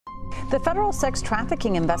The federal sex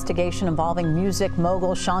trafficking investigation involving music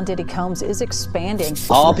mogul Sean Diddy Combs is expanding.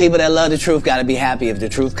 All people that love the truth gotta be happy if the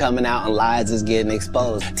truth coming out and lies is getting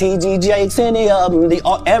exposed. TG Jakes, any of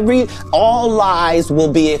them, all lies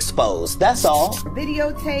will be exposed. That's all.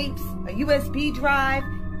 Videotapes, a USB drive,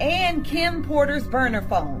 and Kim Porter's burner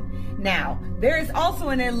phone. Now, there is also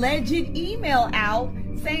an alleged email out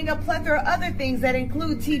saying a plethora of other things that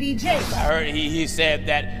include TD Jakes. I heard he said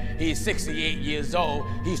that he's 68 years old.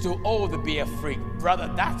 He's too old to be a freak.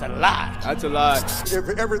 Brother, that's a lie. That's a lie.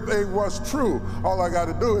 If everything was true, all I got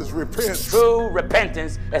to do is repent. True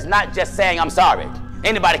repentance is not just saying I'm sorry.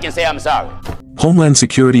 Anybody can say I'm sorry. Homeland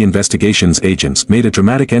Security Investigations agents made a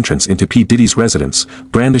dramatic entrance into P. Diddy's residence,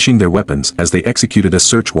 brandishing their weapons as they executed a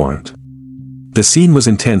search warrant. The scene was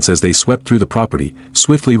intense as they swept through the property,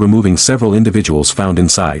 swiftly removing several individuals found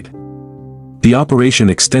inside. The operation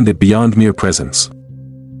extended beyond mere presence.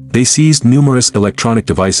 They seized numerous electronic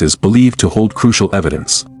devices believed to hold crucial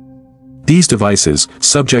evidence. These devices,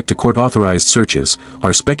 subject to court-authorized searches,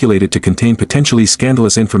 are speculated to contain potentially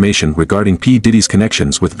scandalous information regarding P. Diddy's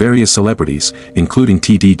connections with various celebrities, including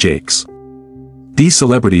TD Jakes. These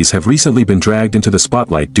celebrities have recently been dragged into the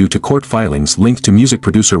spotlight due to court filings linked to music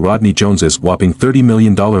producer Rodney Jones's whopping $30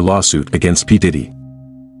 million lawsuit against P. Diddy.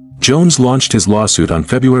 Jones launched his lawsuit on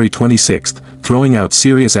February 26, throwing out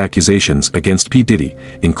serious accusations against P. Diddy,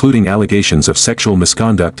 including allegations of sexual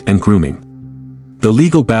misconduct and grooming. The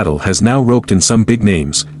legal battle has now roped in some big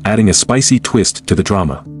names, adding a spicy twist to the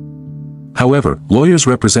drama. However, lawyers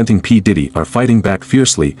representing P. Diddy are fighting back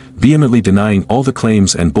fiercely, vehemently denying all the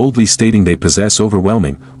claims and boldly stating they possess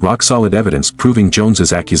overwhelming, rock-solid evidence proving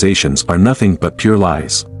Jones's accusations are nothing but pure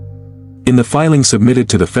lies. In the filing submitted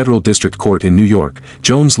to the Federal District Court in New York,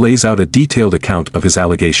 Jones lays out a detailed account of his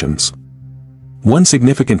allegations. One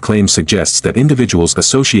significant claim suggests that individuals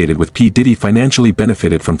associated with P. Diddy financially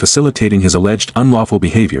benefited from facilitating his alleged unlawful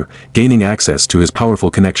behavior, gaining access to his powerful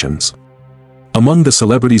connections. Among the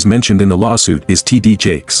celebrities mentioned in the lawsuit is TD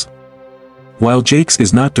Jakes. While Jakes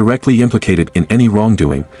is not directly implicated in any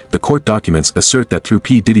wrongdoing, the court documents assert that through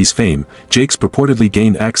P. Diddy's fame, Jakes purportedly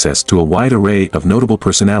gained access to a wide array of notable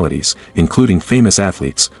personalities, including famous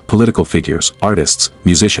athletes, political figures, artists,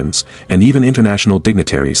 musicians, and even international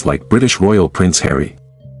dignitaries like British royal Prince Harry.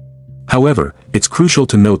 However, it's crucial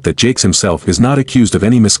to note that Jakes himself is not accused of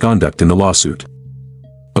any misconduct in the lawsuit.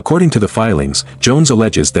 According to the filings, Jones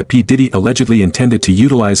alleges that P. Diddy allegedly intended to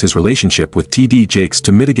utilize his relationship with TD Jakes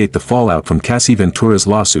to mitigate the fallout from Cassie Ventura's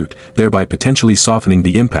lawsuit, thereby potentially softening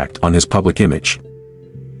the impact on his public image.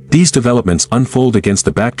 These developments unfold against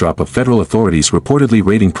the backdrop of federal authorities reportedly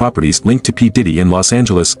raiding properties linked to P. Diddy in Los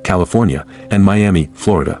Angeles, California, and Miami,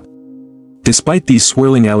 Florida. Despite these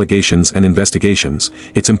swirling allegations and investigations,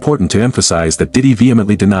 it's important to emphasize that Diddy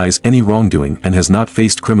vehemently denies any wrongdoing and has not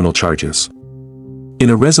faced criminal charges. In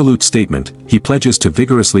a resolute statement, he pledges to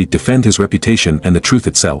vigorously defend his reputation and the truth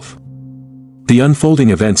itself. The unfolding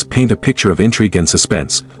events paint a picture of intrigue and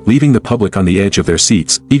suspense, leaving the public on the edge of their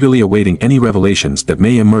seats, eagerly awaiting any revelations that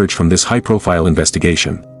may emerge from this high-profile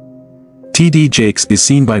investigation. TD Jakes is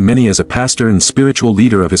seen by many as a pastor and spiritual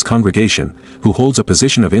leader of his congregation, who holds a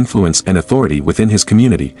position of influence and authority within his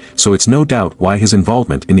community, so it's no doubt why his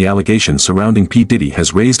involvement in the allegations surrounding P. Diddy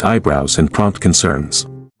has raised eyebrows and prompt concerns.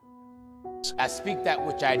 I speak that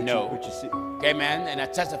which I know. What you see. Okay, man, and I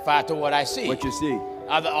testify to what I see. What you see.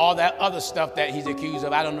 All that other stuff that he's accused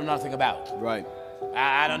of, I don't know nothing about. Right.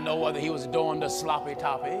 I don't know whether he was doing the sloppy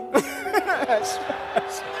toppy.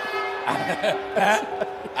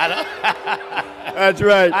 That's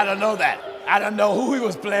right. I don't know that. I don't know who he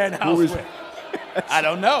was playing house with. I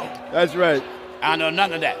don't know. That's right. I don't know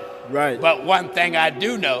none of that. Right. But one thing I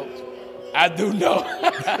do know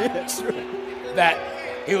That's right. that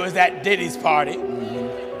he was at Diddy's party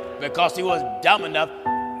because he was dumb enough.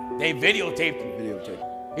 They videotaped him.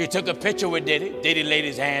 He took a picture with Diddy. Diddy laid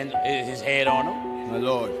his head on him. My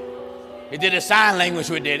Lord. He did a sign language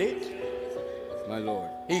with Diddy. My Lord.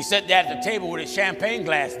 He sat there at the table with his champagne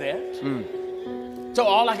glass there. So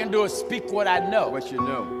all I can do is speak what I know. What you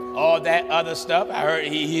know. All that other stuff, I heard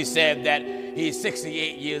he said that he's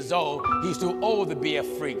 68 years old. He's too old to be a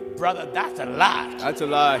freak. Brother, that's a lie. That's a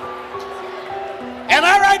lie. Am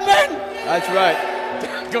I right, man? That's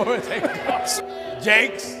right. Go ahead, take it.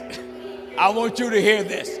 Jakes, I want you to hear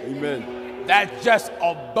this. Amen. That's just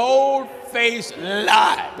a bold-faced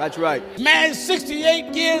lie. That's right. Man,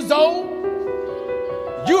 68 years old.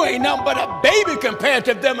 You ain't nothing but a baby compared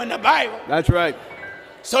to them in the Bible. That's right.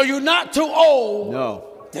 So you're not too old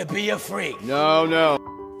to be a freak. No.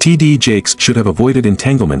 TD Jakes should have avoided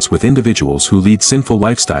entanglements with individuals who lead sinful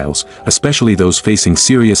lifestyles, especially those facing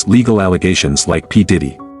serious legal allegations like P.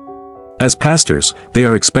 Diddy. As pastors, they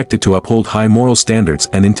are expected to uphold high moral standards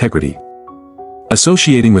and integrity.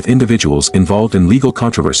 Associating with individuals involved in legal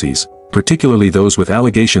controversies, particularly those with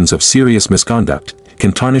allegations of serious misconduct,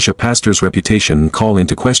 can tarnish a pastor's reputation and call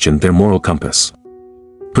into question their moral compass.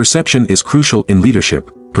 Perception is crucial in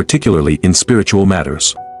leadership, particularly in spiritual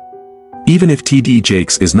matters. Even if T.D.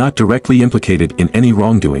 Jakes is not directly implicated in any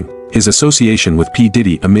wrongdoing, his association with P.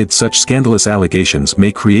 Diddy amid such scandalous allegations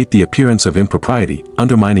may create the appearance of impropriety,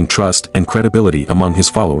 undermining trust and credibility among his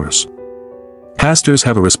followers. Pastors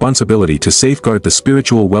have a responsibility to safeguard the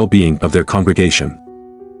spiritual well-being of their congregation.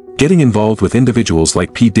 Getting involved with individuals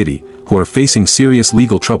like P. Diddy, who are facing serious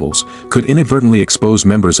legal troubles, could inadvertently expose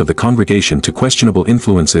members of the congregation to questionable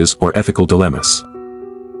influences or ethical dilemmas.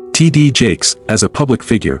 T.D. Jakes, as a public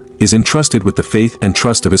figure, is entrusted with the faith and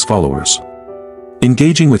trust of his followers.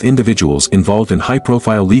 Engaging with individuals involved in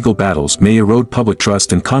high-profile legal battles may erode public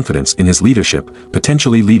trust and confidence in his leadership,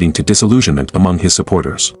 potentially leading to disillusionment among his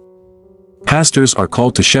supporters. Pastors are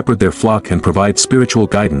called to shepherd their flock and provide spiritual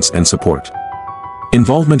guidance and support.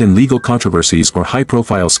 Involvement in legal controversies or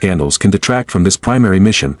high-profile scandals can detract from this primary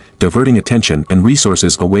mission, diverting attention and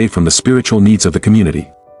resources away from the spiritual needs of the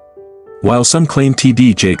community. While some claim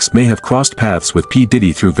T.D. Jakes may have crossed paths with P.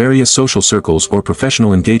 Diddy through various social circles or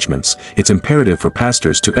professional engagements, it's imperative for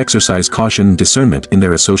pastors to exercise caution and discernment in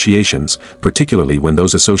their associations, particularly when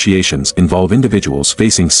those associations involve individuals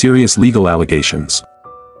facing serious legal allegations.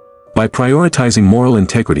 By prioritizing moral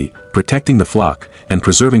integrity, protecting the flock, and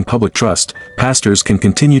preserving public trust, pastors can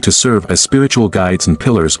continue to serve as spiritual guides and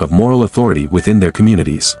pillars of moral authority within their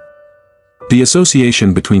communities. The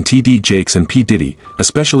association between T.D. Jakes and P. Diddy,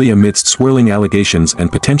 especially amidst swirling allegations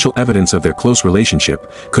and potential evidence of their close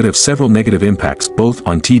relationship, could have several negative impacts both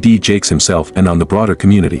on T.D. Jakes himself and on the broader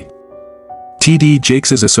community. T.D.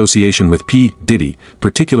 Jakes' association with P. Diddy,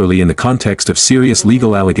 particularly in the context of serious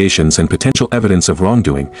legal allegations and potential evidence of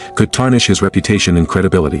wrongdoing, could tarnish his reputation and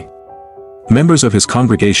credibility. Members of his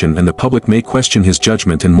congregation and the public may question his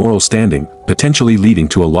judgment and moral standing, potentially leading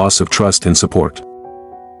to a loss of trust and support.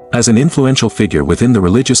 As an influential figure within the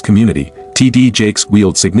religious community, T.D. Jakes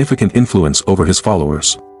wields significant influence over his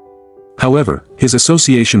followers. However, his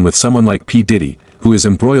association with someone like P. Diddy, who is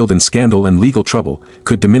embroiled in scandal and legal trouble,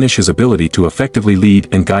 could diminish his ability to effectively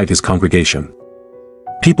lead and guide his congregation.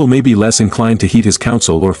 People may be less inclined to heed his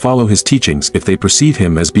counsel or follow his teachings if they perceive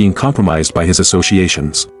him as being compromised by his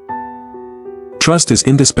associations. Trust is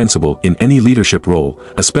indispensable in any leadership role,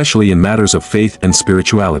 especially in matters of faith and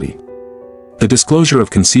spirituality. The disclosure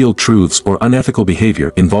of concealed truths or unethical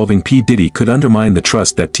behavior involving P. Diddy could undermine the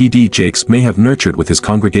trust that T.D. Jakes may have nurtured with his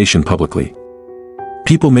congregation publicly.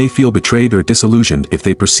 People may feel betrayed or disillusioned if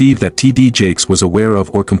they perceive that T.D. Jakes was aware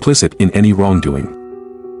of or complicit in any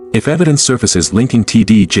wrongdoing. If evidence surfaces linking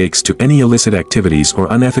T.D. Jakes to any illicit activities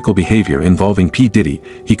or unethical behavior involving P. Diddy,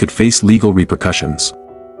 he could face legal repercussions.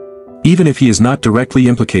 Even if he is not directly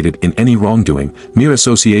implicated in any wrongdoing, mere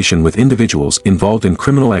association with individuals involved in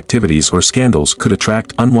criminal activities or scandals could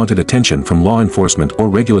attract unwanted attention from law enforcement or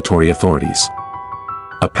regulatory authorities.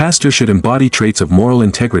 A pastor should embody traits of moral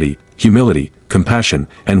integrity, humility, compassion,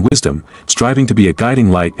 and wisdom, striving to be a guiding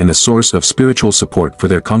light and a source of spiritual support for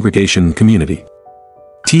their congregation and community.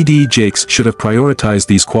 T.D. Jakes should have prioritized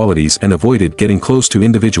these qualities and avoided getting close to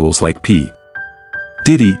individuals like P.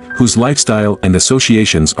 Diddy, whose lifestyle and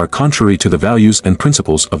associations are contrary to the values and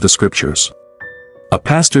principles of the scriptures. A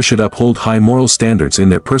pastor should uphold high moral standards in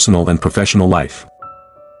their personal and professional life.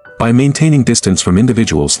 By maintaining distance from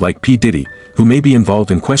individuals like P. Diddy, who may be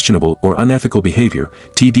involved in questionable or unethical behavior,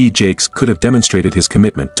 T.D. Jakes could have demonstrated his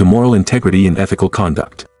commitment to moral integrity and ethical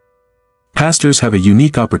conduct. Pastors have a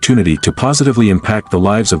unique opportunity to positively impact the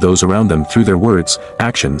lives of those around them through their words,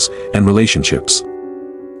 actions, and relationships.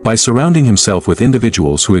 By surrounding himself with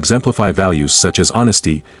individuals who exemplify values such as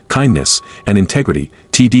honesty, kindness, and integrity,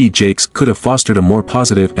 T.D. Jakes could have fostered a more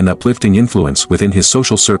positive and uplifting influence within his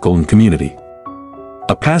social circle and community.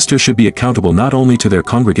 A pastor should be accountable not only to their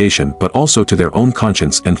congregation but also to their own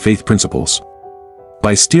conscience and faith principles.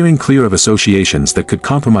 By steering clear of associations that could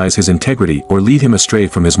compromise his integrity or lead him astray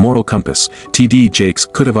from his moral compass, T.D. Jakes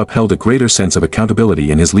could have upheld a greater sense of accountability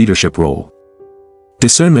in his leadership role.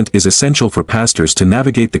 Discernment is essential for pastors to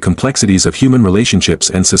navigate the complexities of human relationships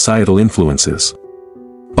and societal influences.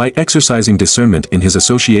 By exercising discernment in his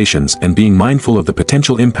associations and being mindful of the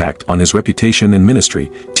potential impact on his reputation and ministry,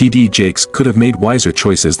 T.D. Jakes could have made wiser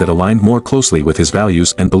choices that aligned more closely with his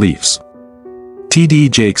values and beliefs. T.D.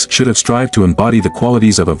 Jakes should have strived to embody the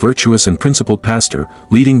qualities of a virtuous and principled pastor,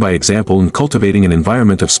 leading by example and cultivating an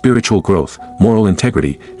environment of spiritual growth, moral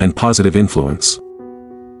integrity, and positive influence.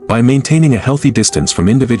 By maintaining a healthy distance from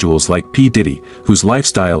individuals like P Diddy, whose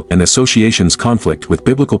lifestyle and associations conflict with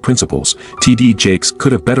biblical principles, T.D. Jakes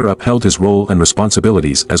could have better upheld his role and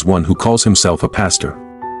responsibilities as one who calls himself a pastor.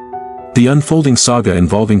 The unfolding saga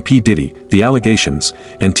involving P. Diddy, the allegations,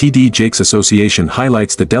 and T.D. Jakes' association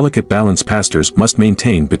highlights the delicate balance pastors must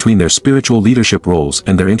maintain between their spiritual leadership roles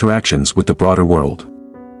and their interactions with the broader world.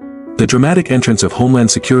 The dramatic entrance of Homeland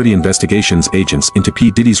Security investigations agents into P.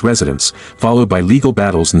 Diddy's residence, followed by legal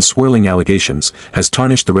battles and swirling allegations, has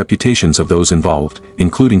tarnished the reputations of those involved,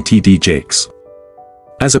 including T.D. Jakes.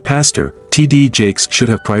 As a pastor, T.D. Jakes should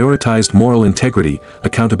have prioritized moral integrity,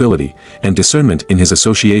 accountability, and discernment in his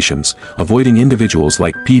associations, avoiding individuals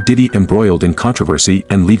like P. Diddy embroiled in controversy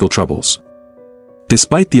and legal troubles.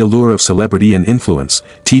 Despite the allure of celebrity and influence,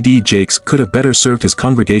 T.D. Jakes could have better served his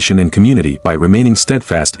congregation and community by remaining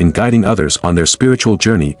steadfast in guiding others on their spiritual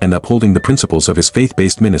journey and upholding the principles of his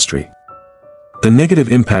faith-based ministry. The negative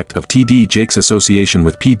impact of T.D. Jakes' association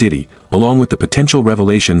with P. Diddy, along with the potential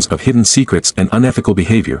revelations of hidden secrets and unethical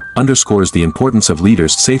behavior, underscores the importance of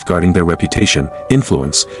leaders safeguarding their reputation,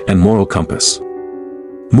 influence, and moral compass.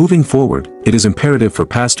 Moving forward, it is imperative for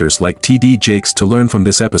pastors like T.D. Jakes to learn from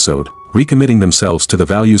this episode, recommitting themselves to the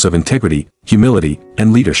values of integrity, humility,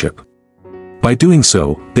 and leadership. By doing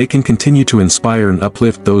so, they can continue to inspire and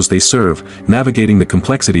uplift those they serve, navigating the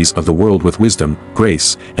complexities of the world with wisdom,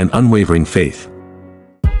 grace, and unwavering faith.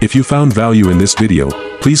 If you found value in this video,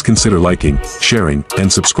 please consider liking, sharing,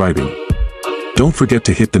 and subscribing. Don't forget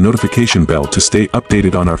to hit the notification bell to stay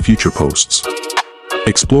updated on our future posts.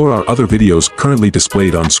 Explore our other videos currently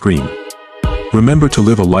displayed on screen. Remember to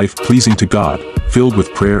live a life pleasing to God, filled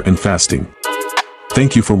with prayer and fasting.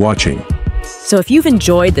 Thank you for watching. So if you've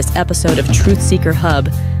enjoyed this episode of Truthseeker Hub,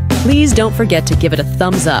 please don't forget to give it a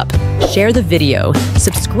thumbs up, share the video,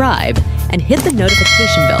 subscribe, and hit the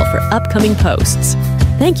notification bell for upcoming posts.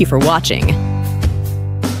 Thank you for watching.